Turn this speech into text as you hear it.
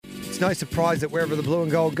It's no surprise that wherever the blue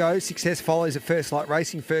and gold goes, success follows at First Light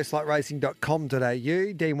Racing,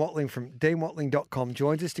 firstlightracing.com.au. Dean Watling from deanwatling.com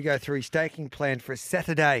joins us to go through his staking plan for a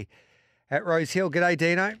Saturday at Rosehill. G'day,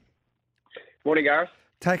 Dino. Morning, Gareth.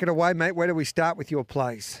 Take it away, mate. Where do we start with your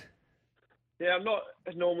plays? Yeah, I'm not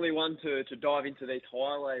normally one to dive into these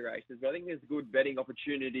highway races, but I think there's a good betting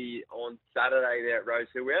opportunity on Saturday there at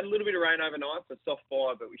Rosehill. We had a little bit of rain overnight, so soft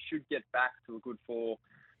 5, but we should get back to a good 4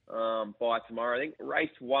 by tomorrow. I think race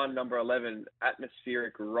 1, number 11,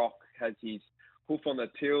 Atmospheric Rock, has his hoof on the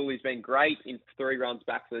till. He's been great in 3 runs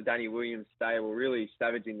back to the Danny Williams stable, really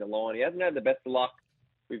savaging the line. He hasn't had the best of luck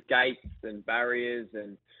with gates and barriers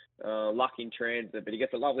and luck in transit, but he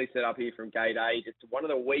gets a lovely setup here from gate 8. It's one of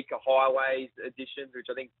the weaker highways editions, which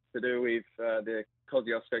I think is to do with the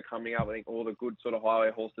Kosciuszko coming up. I think all the good sort of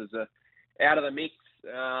highway horses are out of the mix.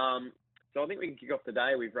 So I think we can kick off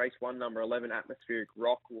today with race 1, number 11, Atmospheric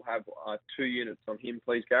Rock. We'll have 2 units on him,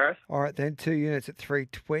 please, Gareth. All right, then, 2 units at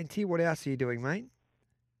 $3.20. What else are you doing, mate?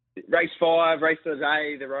 Race 5, race of the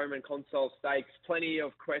day, the Roman Consul Stakes. Plenty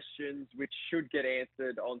of questions which should get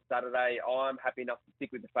answered on Saturday. I'm happy enough to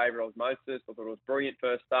stick with the favourite Osmosis. I thought it was brilliant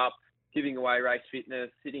first up, giving away race fitness,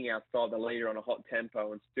 sitting outside the leader on a hot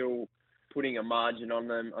tempo and still putting a margin on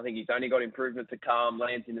them. I think he's only got improvement to come,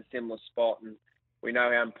 lands in a similar spot, and we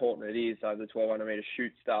know how important it is over the 1,200 metre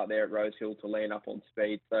shoot start there at Rosehill to land up on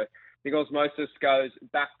speed. So I think Osmosis goes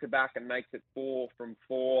back-to-back and makes it 4 from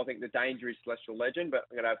 4. I think the danger is Celestial Legend, but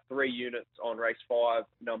I'm going to have 3 units on race 5,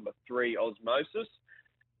 number 3, Osmosis.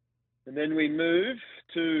 And then we move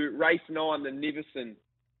to race 9, the Nivison.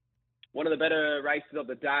 One of the better races of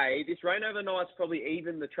the day. This rain overnight's probably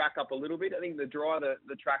evened the track up a little bit. I think the drier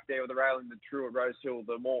the track there with the rail and the true at Rosehill,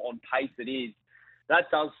 the more on pace it is.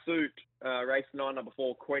 That does suit race 9, number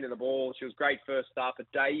 4, Queen of the Ball. She was great first up. A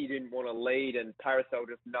day you didn't want to lead, and Paracel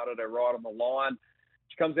just nutted her right on the line.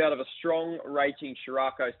 She comes out of a strong rating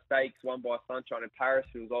Shirako Stakes, won by Sunshine in Paris,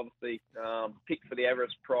 who was obviously picked for the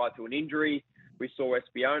Everest prior to an injury. We saw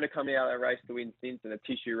Espiona coming out of that race to win since, and a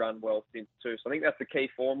Tissue run well since too. So I think that's the key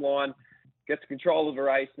form line. Gets control of the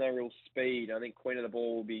race, no real speed. I think Queen of the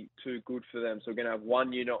Ball will be too good for them. So we're going to have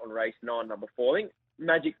 1 unit on race 9, number 4. I think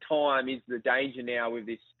Magic Time is the danger now with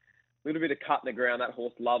this little bit of cut in the ground. That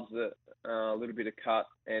horse loves it, a little bit of cut,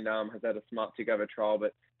 and has had a smart tick over trial,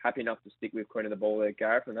 but happy enough to stick with Queen of the Ball there,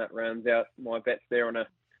 Gareth, and that rounds out my bets there on a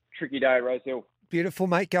tricky day at Rosehill. Beautiful,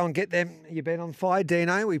 mate. Go and get them. You've been on fire,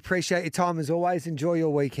 Dino. We appreciate your time as always. Enjoy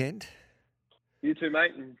your weekend. You too,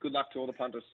 mate, and good luck to all the punters.